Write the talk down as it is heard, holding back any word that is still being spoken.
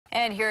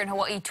And here in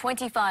Hawaii,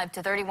 25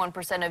 to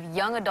 31% of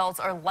young adults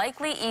are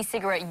likely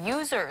e-cigarette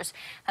users.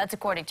 That's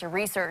according to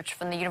research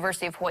from the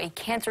University of Hawaii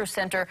Cancer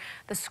Center.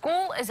 The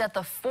school is at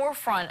the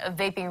forefront of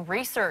vaping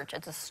research.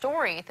 It's a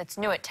story that's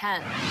new at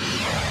 10.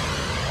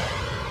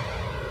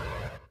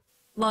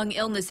 Lung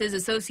illnesses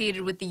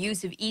associated with the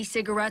use of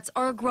e-cigarettes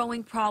are a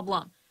growing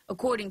problem.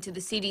 According to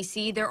the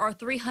CDC, there are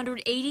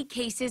 380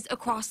 cases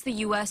across the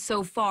U.S.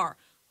 so far.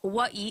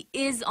 Hawaii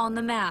is on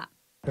the map.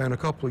 And a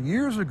couple of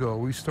years ago,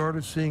 we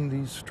started seeing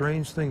these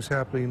strange things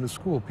happening in the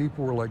school.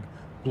 People were like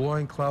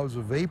blowing clouds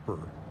of vapor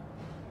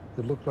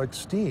that looked like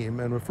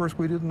steam, and at first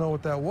we didn't know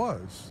what that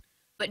was.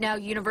 But now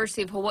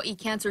University of Hawaii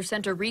Cancer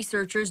Center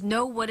researchers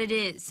know what it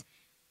is: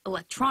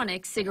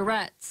 electronic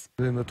cigarettes.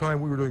 In the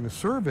time we were doing the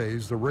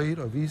surveys, the rate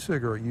of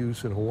e-cigarette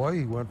use in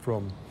Hawaii went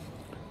from,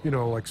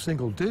 like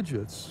single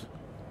digits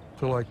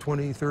to like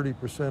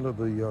 20–30% of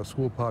the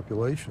school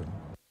population.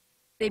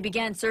 They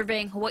began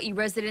surveying Hawaii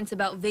residents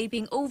about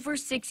vaping over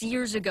 6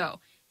 years ago.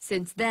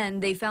 Since then,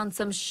 they found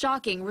some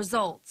shocking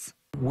results.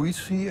 We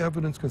see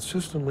evidence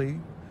consistently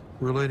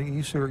relating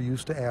e-cigarette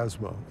use to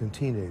asthma in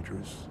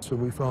teenagers. So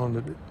we found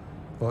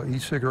that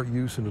e-cigarette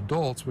use in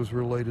adults was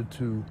related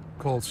to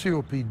called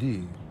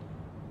COPD,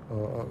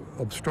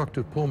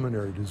 obstructive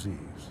pulmonary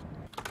disease.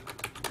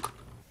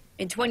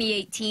 In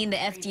 2018, the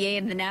FDA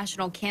and the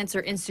National Cancer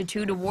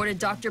Institute awarded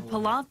Dr.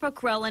 Palaf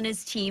Pakrel and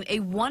his team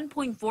a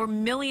 $1.4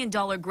 million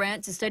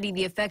grant to study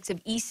the effects of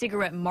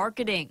e-cigarette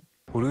marketing.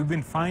 What we've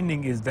been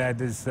finding is that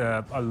there's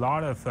a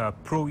lot of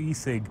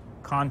pro-e-cig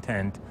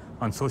content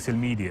on social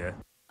media.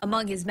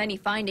 Among his many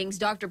findings,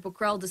 Dr.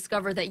 Pakrel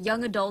discovered that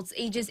young adults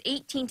ages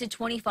 18 to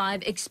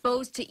 25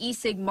 exposed to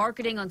e-cig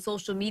marketing on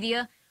social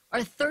media are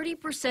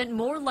 30%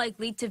 more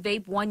likely to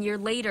vape 1 year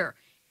later,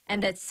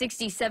 and that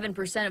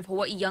 67% of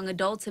Hawaii young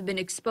adults have been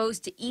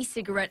exposed to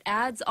e-cigarette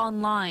ads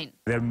online.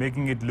 They're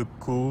making it look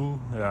cool,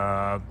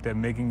 they're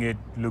making it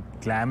look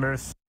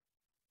glamorous.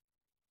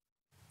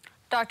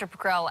 Dr.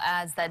 Pakrel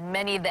adds that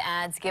many of the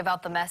ads give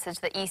out the message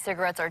that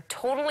e-cigarettes are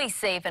totally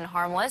safe and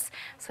harmless,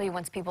 so he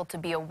wants people to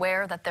be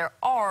aware that there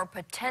are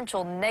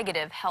potential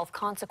negative health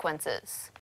consequences.